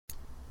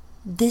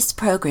This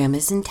program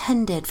is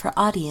intended for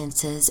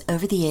audiences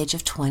over the age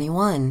of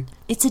 21.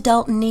 It's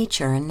adult in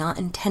nature and not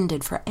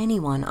intended for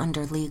anyone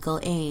under legal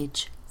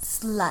age.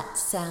 Slut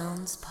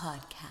Sounds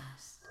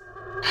Podcast.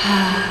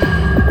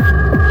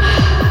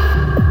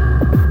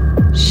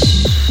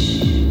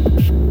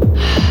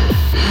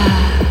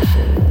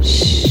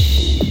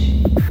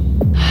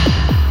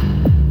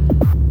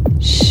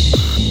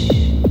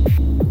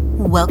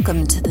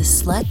 Welcome to the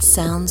Slut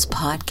Sounds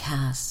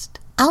Podcast.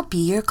 I'll be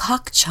your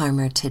cock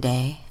charmer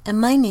today,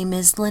 and my name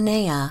is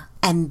Linnea,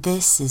 and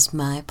this is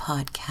my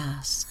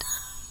podcast.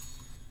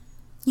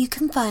 You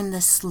can find the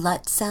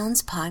Slut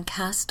Sounds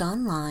Podcast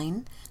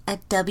online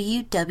at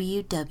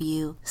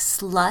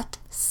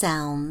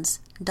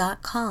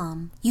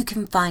www.slutsounds.com. You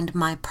can find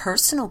my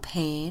personal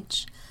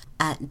page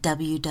at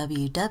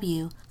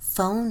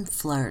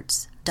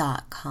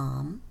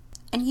www.phoneflirts.com,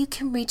 and you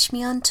can reach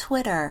me on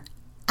Twitter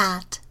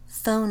at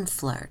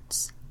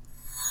phoneflirts.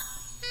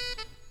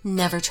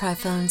 Never try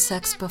phone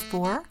sex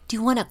before? Do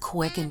you want a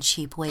quick and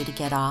cheap way to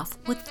get off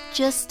with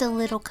just a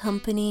little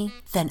company?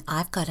 Then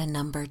I've got a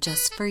number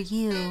just for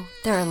you.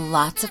 There are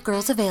lots of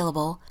girls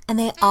available, and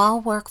they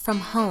all work from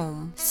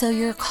home, so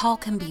your call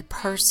can be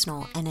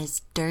personal and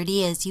as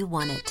dirty as you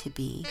want it to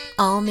be.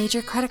 All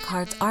major credit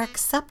cards are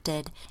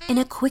accepted, and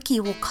a quickie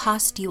will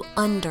cost you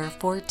under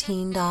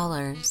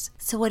 $14.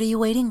 So what are you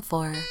waiting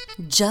for?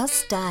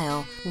 Just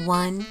dial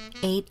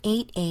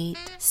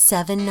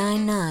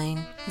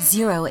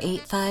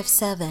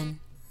 1-888-799-0857.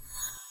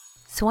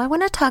 So I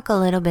want to talk a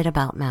little bit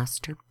about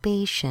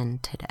masturbation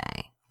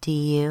today. Do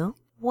you?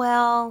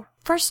 Well,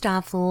 first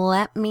off,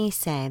 let me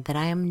say that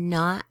I am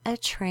not a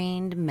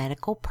trained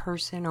medical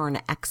person or an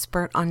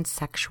expert on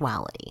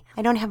sexuality.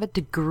 I don't have a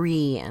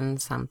degree in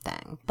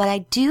something, but I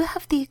do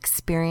have the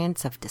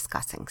experience of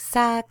discussing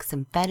sex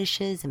and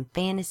fetishes and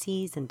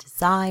fantasies and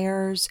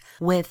desires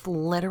with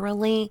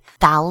literally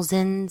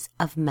thousands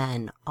of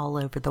men all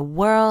over the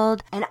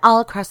world and all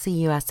across the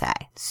USA.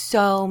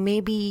 So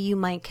maybe you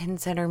might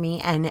consider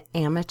me an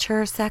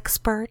amateur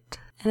sexpert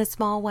in a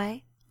small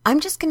way. I'm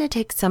just going to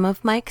take some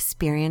of my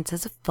experience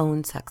as a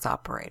phone sex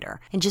operator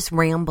and just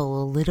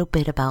ramble a little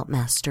bit about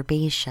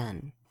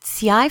masturbation.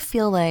 See, I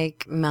feel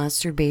like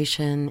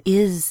masturbation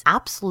is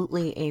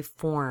absolutely a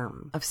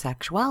form of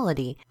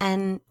sexuality.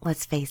 And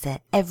let's face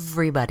it,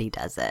 everybody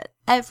does it.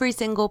 Every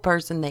single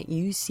person that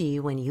you see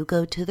when you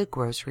go to the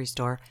grocery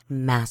store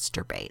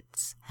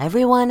masturbates.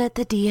 Everyone at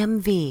the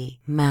DMV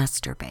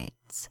masturbates.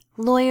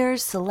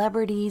 Lawyers,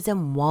 celebrities,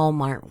 and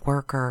Walmart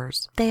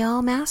workers, they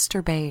all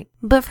masturbate.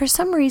 But for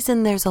some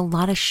reason, there's a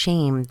lot of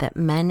shame that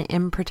men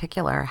in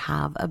particular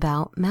have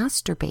about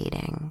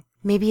masturbating.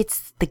 Maybe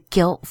it's the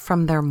guilt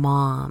from their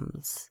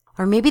moms.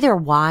 Or maybe their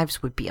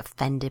wives would be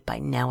offended by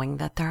knowing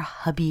that their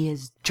hubby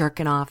is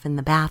jerking off in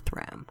the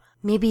bathroom.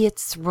 Maybe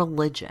it's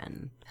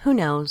religion. Who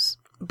knows?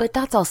 But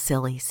that's all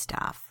silly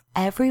stuff.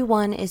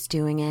 Everyone is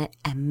doing it,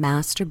 and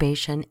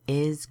masturbation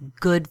is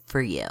good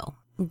for you.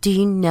 Do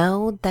you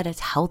know that it's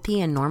healthy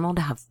and normal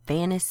to have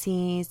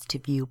fantasies, to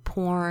view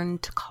porn,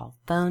 to call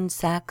phone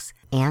sex,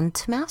 and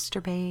to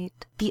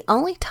masturbate? The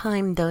only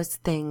time those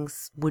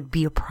things would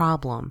be a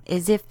problem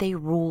is if they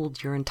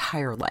ruled your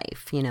entire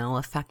life,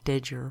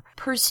 affected your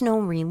personal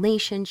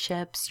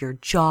relationships, your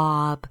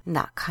job,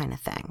 that kind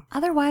of thing.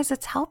 Otherwise,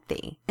 it's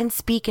healthy. And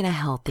speaking of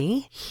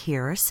healthy,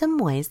 here are some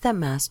ways that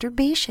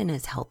masturbation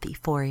is healthy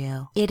for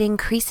you. It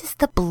increases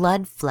the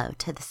blood flow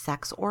to the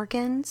sex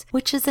organs,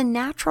 which is a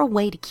natural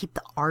way to keep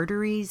the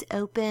arteries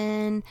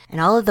open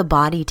and all of the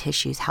body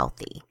tissues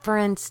healthy. For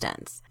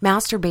instance,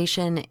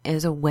 masturbation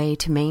is a way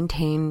to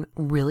maintain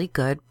really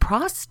good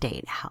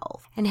prostate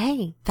health. And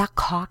hey, that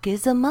cock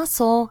is a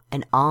muscle,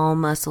 and all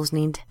muscles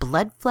need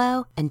blood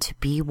flow and to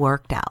be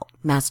worked out.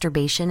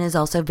 Masturbation is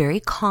also very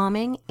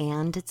calming,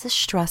 and it's a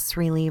stress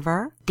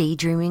reliever.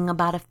 Daydreaming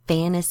about a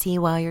fantasy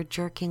while you're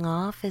jerking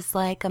off is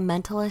like a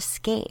mental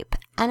escape,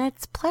 and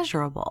it's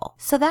pleasurable.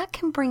 So that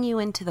can bring you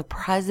into the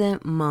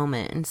present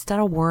moment instead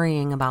of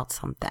worrying about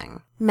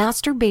something.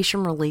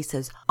 Masturbation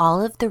releases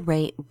all of the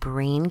right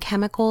brain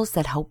chemicals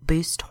that help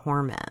boost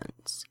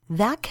hormones.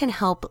 That can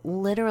help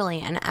literally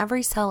in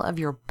every cell of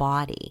your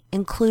body,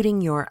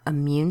 including your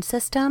immune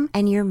system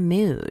and your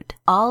mood.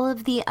 All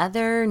of the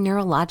other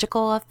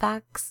neurological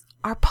effects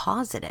are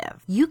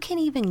positive. You can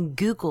even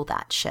Google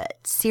that shit.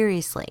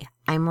 Seriously,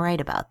 I'm right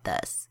about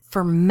this.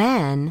 For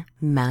men,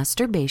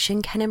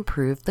 masturbation can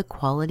improve the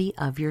quality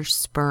of your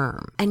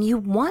sperm. And you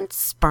want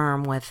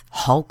sperm with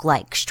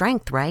Hulk-like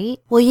strength, right?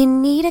 Well, you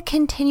need a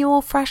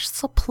continual fresh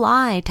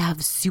supply to have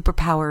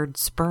superpowered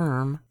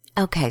sperm.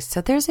 Okay,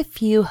 so there's a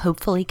few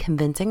hopefully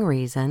convincing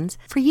reasons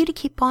for you to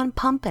keep on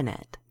pumping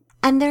it.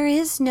 And there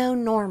is no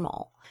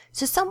normal.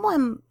 So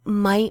someone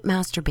might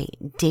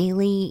masturbate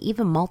daily,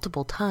 even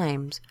multiple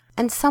times,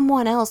 and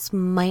someone else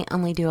might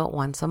only do it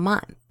once a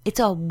month. It's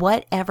a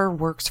whatever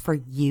works for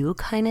you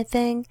kind of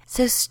thing.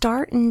 So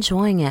start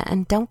enjoying it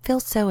and don't feel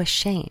so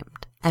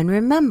ashamed. And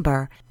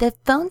remember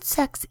that phone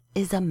sex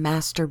is a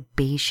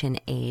masturbation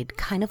aid,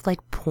 kind of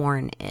like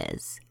porn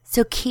is.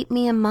 So keep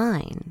me in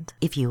mind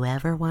if you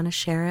ever want to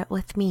share it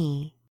with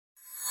me.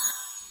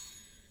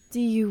 Do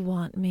you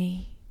want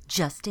me?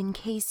 Just in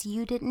case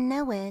you didn't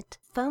know it,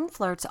 Phone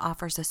Flirts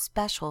offers a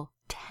special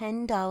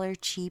 $10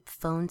 cheap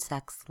phone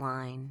sex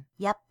line.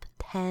 Yep,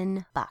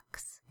 $10.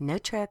 No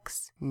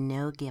tricks,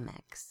 no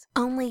gimmicks.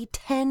 Only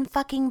 10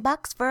 fucking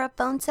bucks for a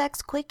phone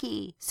sex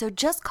quickie. So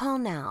just call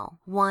now.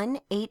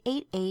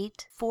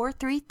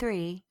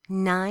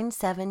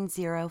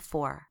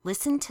 1-888-433-9704.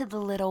 Listen to the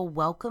little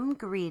welcome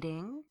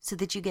greeting so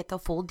that you get the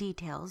full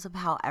details of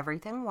how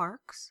everything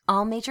works.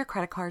 All major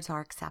credit cards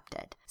are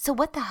accepted. So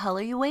what the hell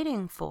are you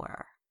waiting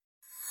for?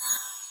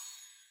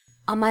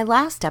 On my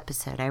last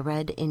episode, I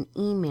read an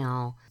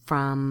email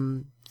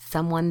from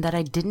someone that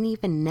I didn't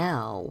even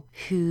know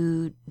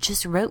who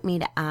just wrote me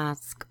to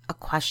ask a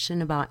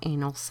question about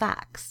anal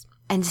sex.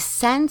 And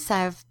since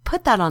I've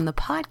put that on the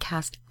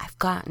podcast, I've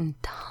gotten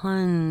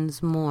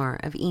tons more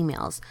of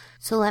emails.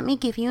 So let me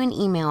give you an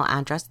email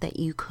address that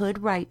you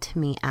could write to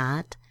me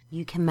at.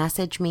 You can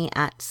message me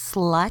at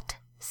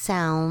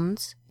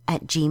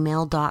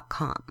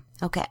slutsounds@gmail.com.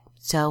 Okay,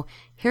 so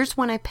here's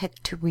one I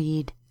picked to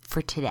read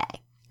for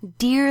today.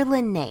 Dear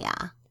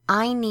Linnea,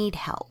 I need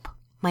help.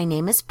 My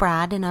name is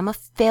Brad and I'm a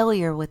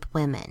failure with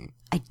women.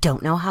 I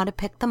don't know how to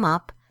pick them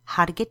up,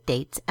 how to get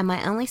dates, and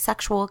my only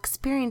sexual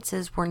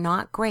experiences were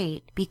not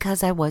great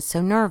because I was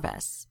so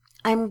nervous.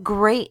 I'm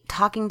great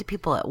talking to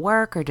people at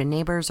work or to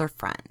neighbors or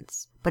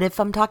friends. But if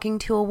I'm talking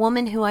to a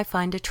woman who I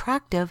find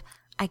attractive,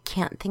 I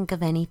can't think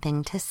of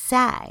anything to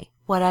say.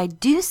 What I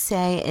do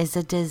say is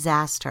a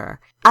disaster.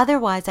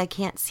 Otherwise, I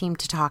can't seem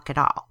to talk at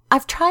all.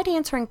 I've tried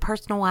answering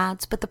personal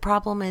ads, but the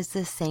problem is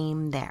the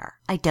same there.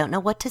 I don't know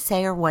what to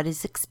say or what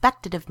is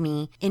expected of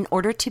me in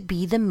order to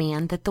be the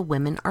man that the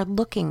women are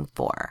looking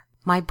for.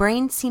 My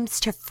brain seems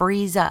to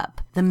freeze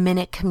up the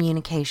minute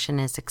communication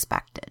is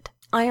expected.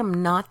 I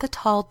am not the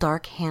tall,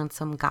 dark,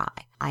 handsome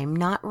guy. I am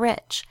not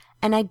rich,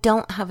 and I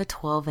don't have a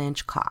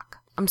 12-inch cock.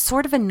 I'm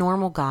sort of a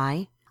normal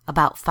guy,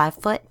 about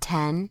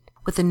 5'10",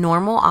 with a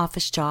normal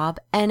office job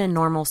and a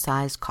normal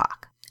size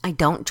cock. I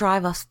don't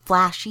drive a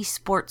flashy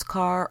sports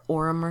car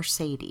or a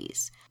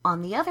Mercedes.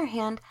 On the other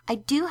hand, I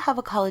do have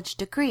a college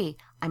degree.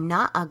 I'm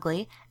not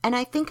ugly, and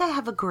I think I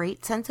have a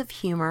great sense of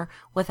humor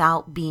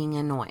without being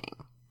annoying.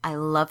 I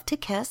love to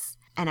kiss,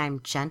 and I'm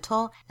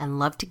gentle and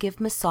love to give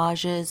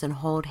massages and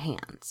hold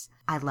hands.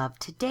 I love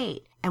to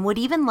date and would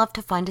even love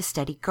to find a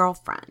steady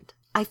girlfriend.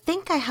 I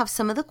think I have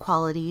some of the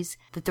qualities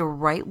that the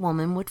right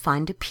woman would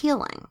find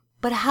appealing.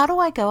 But how do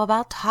I go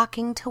about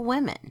talking to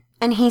women?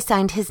 And he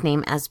signed his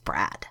name as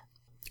Brad.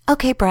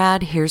 Okay,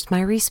 Brad, here's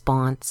my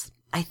response.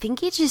 I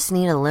think you just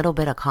need a little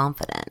bit of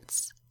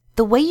confidence.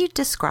 The way you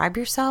describe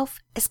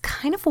yourself is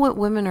kind of what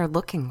women are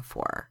looking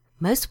for.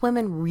 Most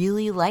women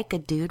really like a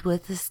dude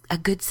with a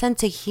good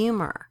sense of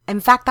humor. In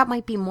fact, that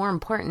might be more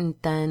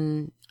important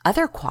than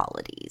other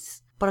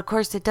qualities. But of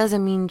course, it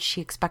doesn't mean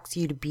she expects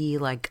you to be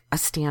like a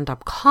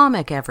stand-up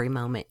comic every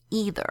moment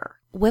either.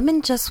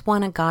 Women just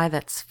want a guy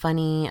that's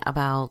funny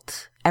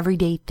about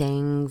everyday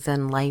things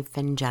and life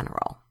in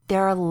general.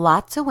 There are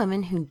lots of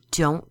women who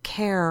don't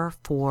care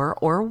for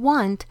or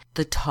want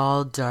the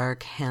tall,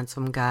 dark,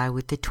 handsome guy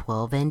with the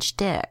 12-inch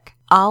dick.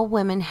 All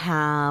women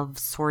have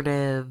sort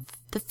of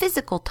the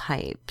physical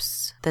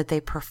types that they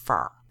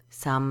prefer.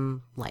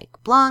 Some like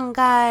blonde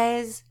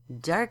guys,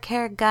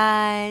 dark-haired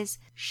guys,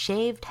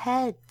 shaved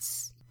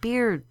heads,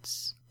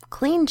 beards,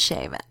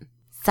 clean-shaven.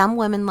 Some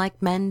women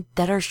like men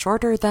that are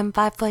shorter than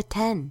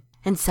 5'10",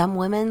 and some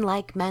women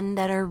like men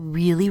that are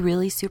really,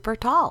 really super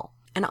tall.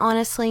 And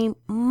honestly,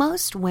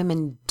 most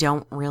women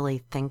don't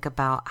really think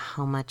about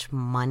how much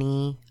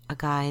money a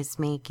guy's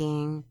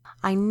making.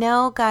 I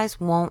know guys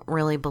won't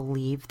really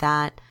believe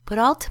that, but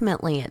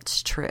ultimately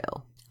it's true.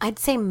 I'd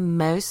say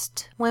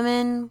most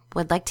women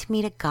would like to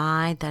meet a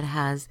guy that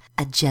has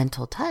a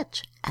gentle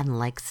touch and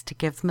likes to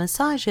give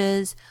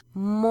massages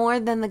more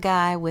than the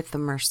guy with the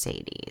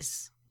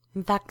Mercedes.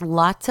 In fact,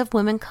 lots of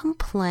women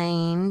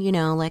complain,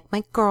 like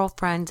my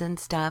girlfriends and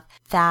stuff,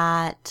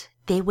 that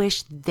they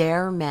wish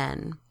their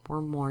men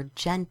were more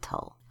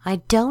gentle. I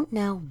don't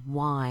know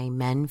why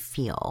men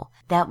feel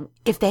that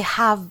if they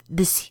have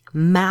this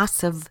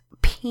massive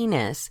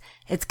penis,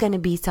 it's going to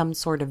be some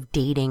sort of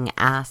dating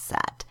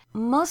asset.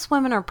 Most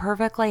women are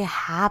perfectly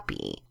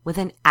happy with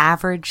an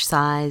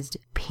average-sized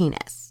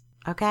penis,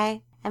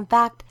 okay? In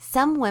fact,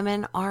 some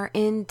women are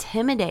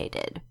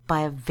intimidated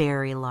by a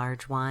very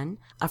large one,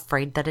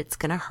 afraid that it's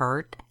going to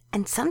hurt,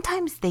 and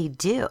sometimes they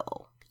do.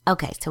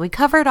 Okay, so we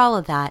covered all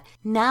of that.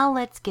 Now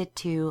let's get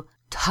to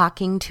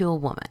talking to a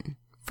woman.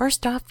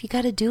 First off, you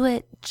got to do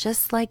it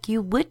just like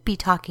you would be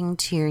talking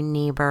to your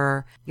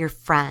neighbor, your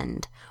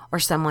friend, or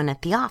someone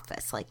at the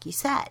office, like you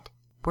said.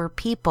 We're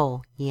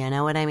people, you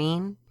know what I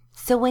mean?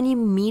 So when you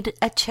meet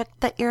a chick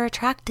that you're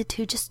attracted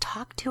to, just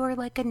talk to her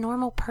like a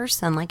normal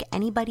person, like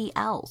anybody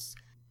else.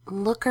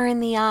 Look her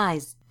in the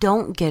eyes.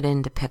 Don't get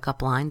into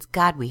pickup lines.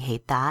 God, we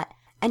hate that.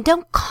 And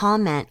don't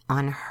comment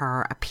on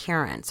her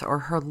appearance or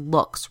her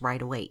looks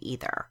right away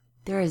either.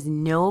 There is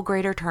no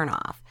greater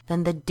turnoff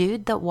than the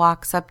dude that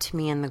walks up to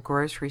me in the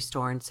grocery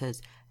store and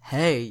says,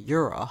 "Hey,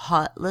 you're a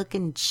hot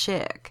looking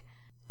chick."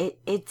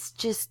 It's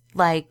just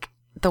like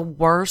the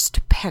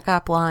worst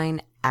pickup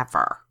line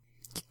ever.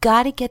 You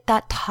got to get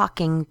that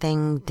talking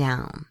thing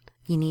down.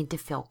 You need to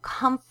feel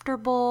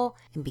comfortable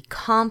and be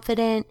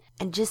confident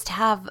and just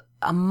have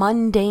a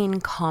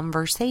mundane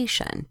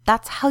conversation.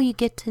 That's how you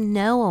get to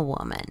know a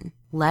woman.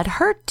 Let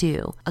her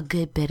do a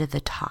good bit of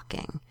the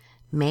talking.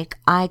 Make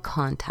eye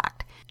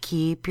contact.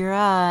 Keep your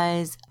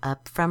eyes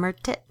up from her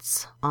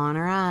tits, on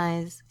her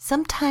eyes.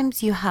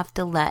 Sometimes you have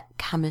to let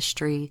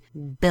chemistry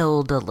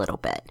build a little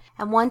bit.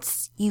 And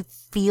once you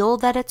feel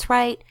that it's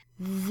right,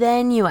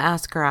 then you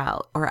ask her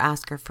out or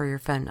ask her for your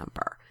phone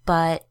number.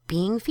 But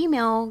being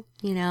female,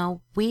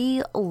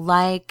 we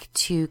like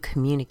to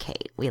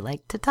communicate. We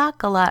like to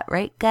talk a lot,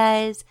 right,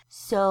 guys?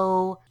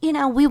 So,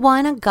 we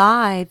want a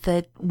guy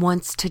that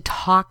wants to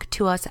talk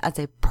to us as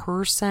a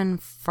person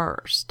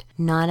first,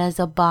 not as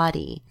a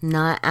body,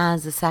 not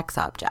as a sex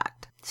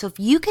object. So if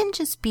you can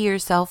just be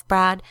yourself,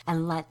 Brad,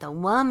 and let the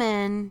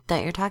woman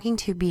that you're talking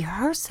to be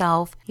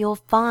herself, you'll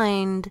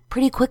find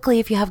pretty quickly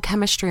if you have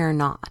chemistry or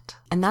not.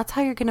 And that's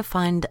how you're going to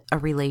find a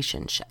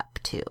relationship,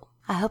 too.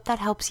 I hope that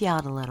helps you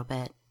out a little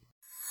bit.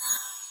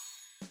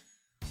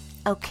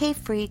 Okay,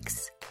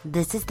 freaks,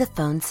 this is the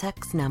phone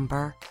sex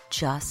number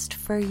just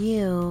for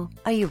you.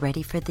 Are you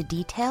ready for the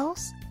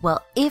details?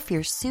 Well, if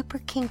you're super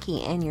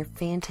kinky and your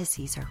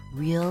fantasies are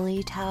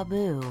really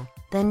taboo,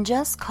 then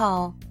just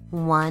call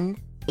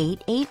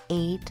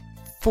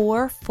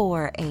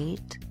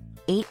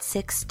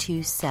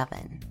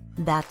 1-888-448-8627.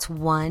 That's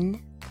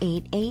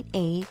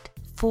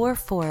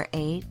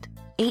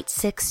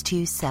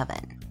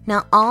 1-888-448-8627.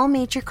 Now, all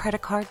major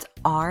credit cards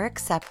are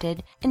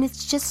accepted, and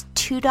it's just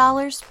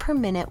 $2 per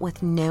minute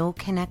with no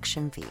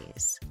connection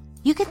fees.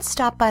 You can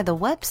stop by the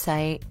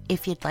website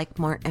if you'd like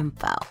more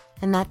info,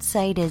 and that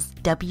site is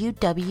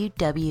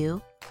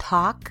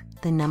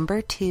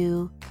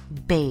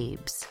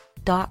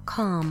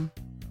www.talk2babes.com.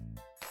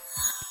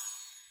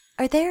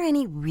 Are there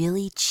any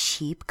really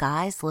cheap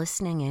guys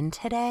listening in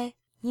today?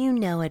 You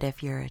know it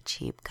if you're a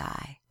cheap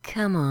guy.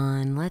 Come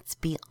on, let's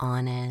be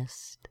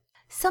honest.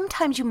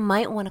 Sometimes you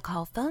might want to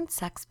call phone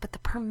sex, but the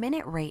per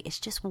minute rate is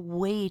just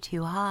way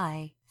too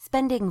high.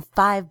 Spending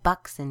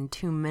 $5 in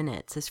 2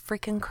 minutes is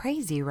freaking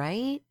crazy,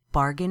 right?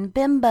 Bargain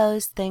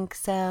bimbos think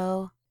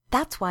so.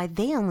 That's why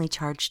they only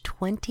charge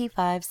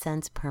 25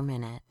 cents per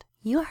minute.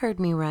 You heard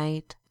me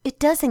right. It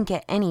doesn't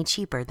get any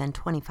cheaper than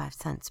 25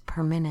 cents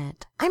per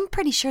minute. I'm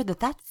pretty sure that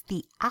that's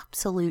the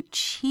absolute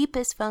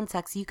cheapest phone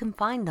sex you can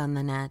find on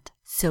the net.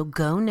 So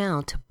go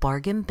now to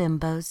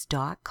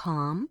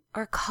bargainbimbos.com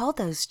or call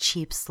those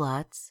cheap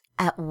sluts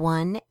at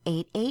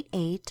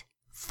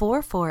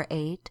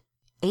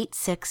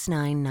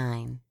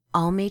 1-888-448-8699.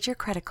 All major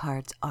credit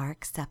cards are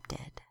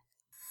accepted.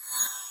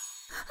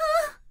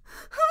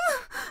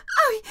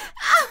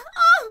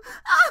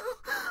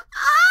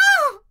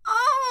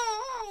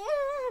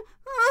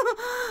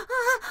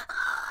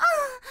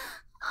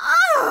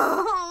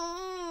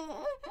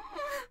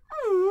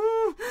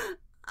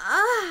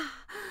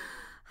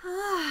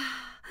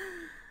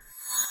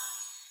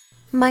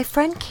 My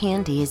friend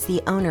Candy is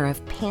the owner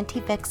of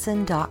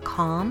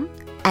PantyVixen.com,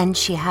 and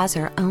she has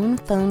her own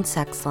phone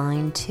sex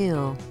line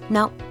too.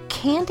 Now,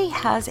 Candy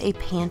has a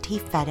panty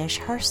fetish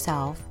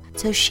herself,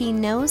 so she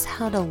knows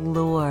how to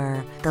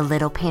lure the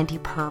little panty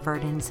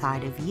pervert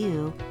inside of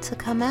you to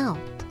come out.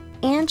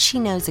 And she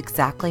knows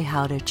exactly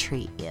how to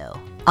treat you.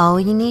 All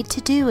you need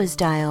to do is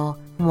dial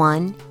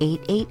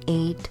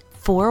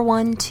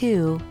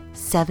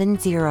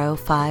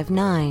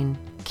 1-888-412-7059.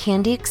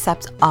 Candy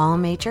accepts all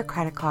major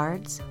credit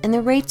cards, and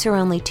the rates are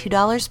only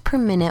 $2 per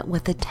minute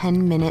with a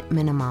 10-minute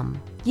minimum.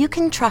 You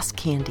can trust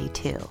Candy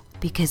too,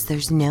 because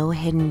there's no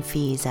hidden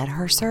fees at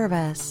her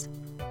service.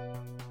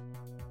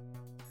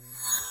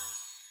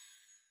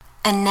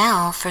 And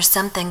now for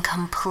something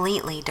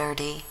completely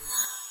dirty.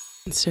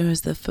 So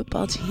has the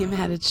football team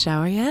had its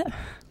shower yet?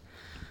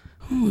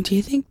 Oh, do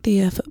you think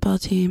the football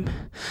team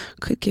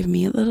could give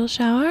me a little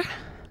shower?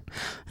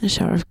 A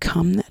shower of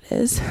cum, that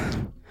is.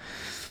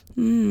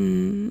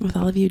 With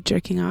all of you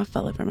jerking off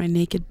all over my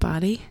naked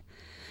body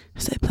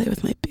as I play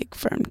with my big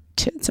firm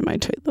tits and my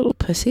tight little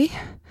pussy.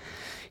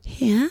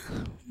 Yeah?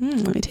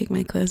 Let me take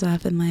my clothes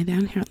off and lie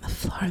down here on the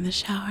floor in the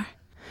shower.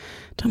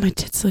 Don't my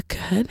tits look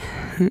good?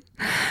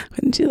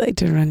 Wouldn't you like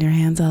to run your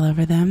hands all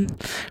over them?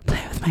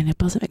 Play with my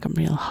nipples and make them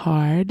real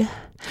hard?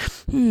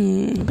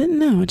 But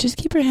no, just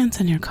keep your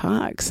hands on your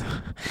cocks.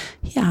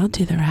 Yeah, I'll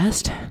do the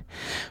rest.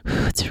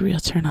 It's a real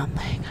turn on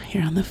laying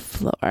here on the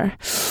floor.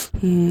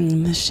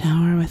 In the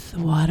shower with the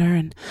water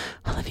and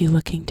all of you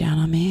looking down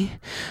on me.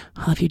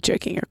 All of you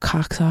jerking your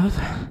cocks off.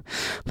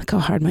 Look how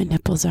hard my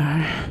nipples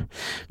are.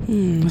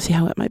 See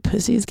how wet my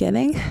pussy's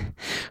getting?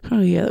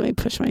 Oh yeah, let me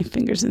push my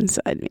fingers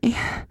inside me.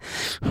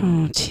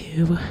 Oh,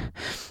 2.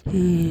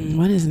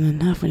 1 isn't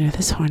enough when you're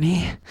this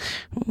horny.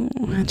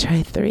 I'll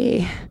try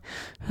 3.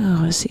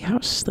 Oh, see how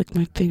slick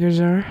my fingers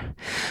are?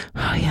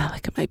 Oh yeah,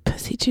 look at my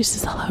pussy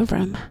juices all over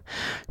them.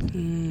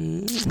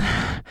 Well,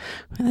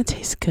 that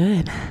tastes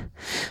good.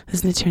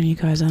 Doesn't it turn you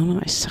guys on when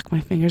I suck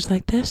my fingers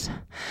like this?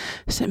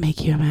 Does it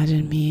make you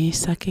imagine me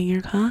sucking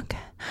your cock?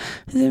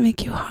 Does it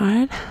make you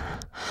hard?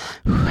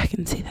 I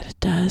can see that it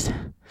does.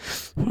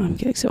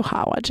 getting so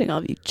hot watching all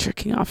of you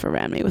jerking off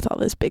around me with all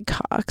those big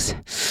cocks.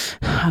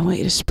 I want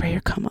you to spray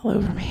your cum all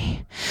over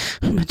me.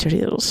 I'm a dirty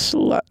little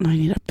slut and I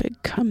need a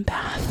big cum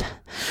bath.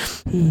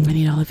 I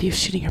need all of you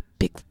shooting your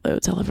big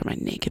loads all over my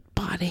naked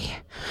body.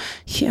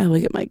 Yeah,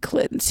 look at my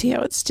clit and see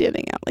how it's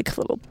standing out like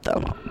a little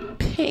thumb, all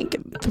pink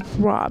and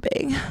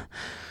throbbing.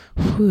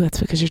 Ooh, that's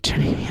because you're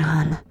turning me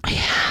on.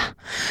 Yeah.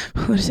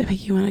 What does it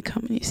make you want to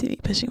come when you see me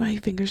pushing my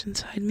fingers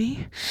inside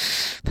me?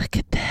 Look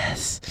at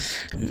this.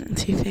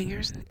 2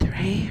 fingers and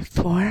 3,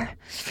 4.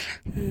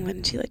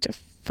 Wouldn't you like to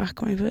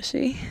fuck my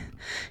pussy?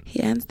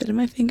 Yeah, instead of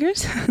my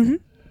fingers?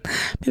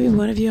 Maybe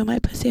one of you on my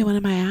pussy and one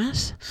on my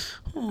ass?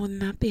 Oh, wouldn't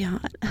that be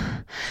hot?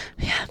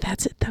 Yeah,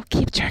 that's it though.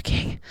 Keep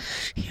jerking.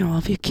 All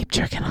of you keep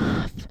jerking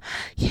off.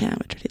 Yeah, I'm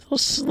a dirty little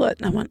slut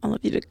and I want all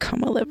of you to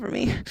come all over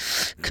me.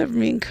 Cover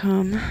me in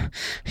cum. Are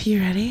you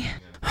ready?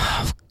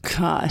 Oh,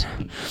 God.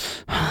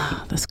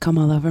 Let's come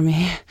all over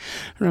me.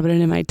 Rub it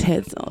into my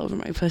tits, all over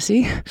my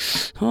pussy.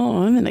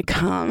 Oh, I'm gonna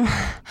come.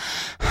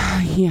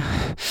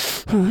 Yeah.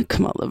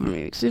 Come all over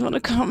me because you want to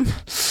come.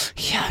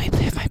 Yeah, let me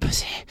play with my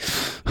pussy.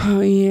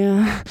 Oh,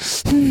 yeah.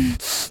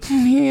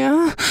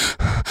 Yeah.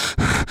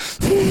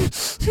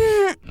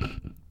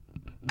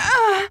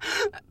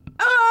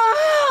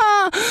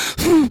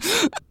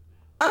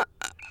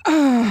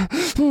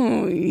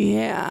 Oh,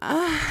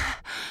 yeah.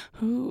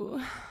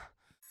 Ooh.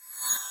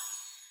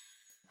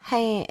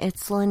 Hey,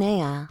 it's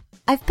Linnea.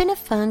 I've been a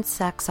phone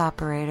sex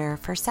operator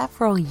for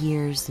several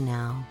years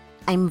now.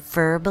 I'm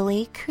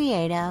verbally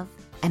creative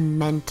and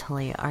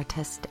mentally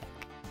artistic.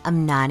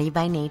 I'm naughty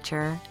by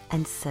nature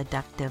and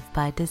seductive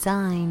by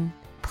design.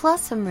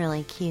 Plus, I'm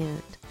really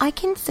cute. I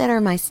consider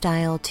my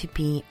style to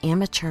be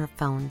amateur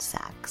phone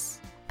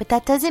sex. But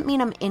that doesn't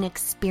mean I'm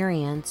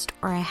inexperienced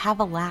or I have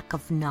a lack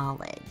of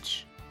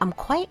knowledge. I'm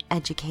quite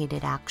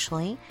educated,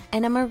 actually,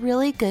 and I'm a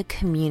really good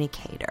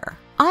communicator.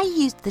 I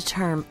use the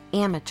term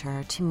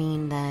amateur to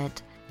mean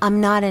that I'm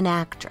not an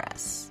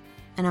actress,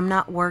 and I'm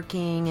not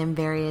working in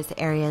various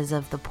areas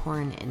of the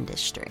porn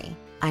industry.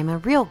 I'm a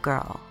real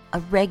girl,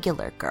 a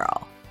regular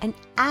girl, an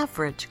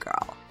average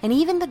girl, and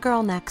even the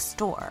girl next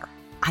door.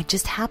 I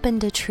just happen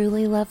to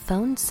truly love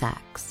phone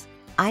sex.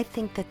 I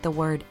think that the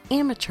word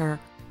amateur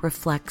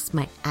reflects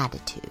my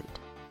attitude.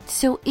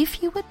 So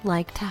if you would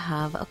like to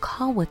have a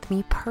call with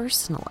me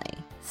personally,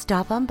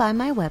 stop on by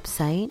my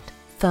website,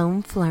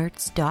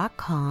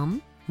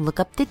 phoneflirts.com, look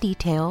up the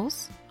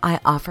details. I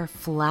offer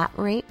flat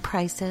rate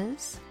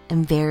prices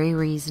and very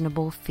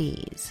reasonable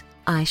fees.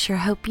 I sure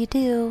hope you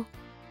do.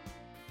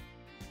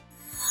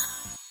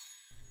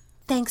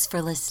 Thanks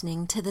for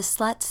listening to the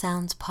Slut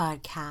Sounds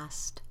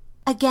podcast.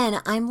 Again,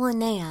 I'm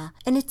Linnea,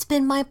 and it's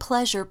been my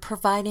pleasure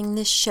providing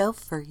this show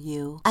for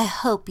you. I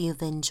hope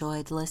you've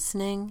enjoyed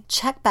listening.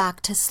 Check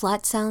back to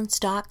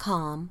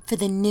slutsounds.com for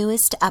the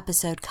newest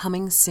episode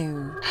coming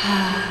soon.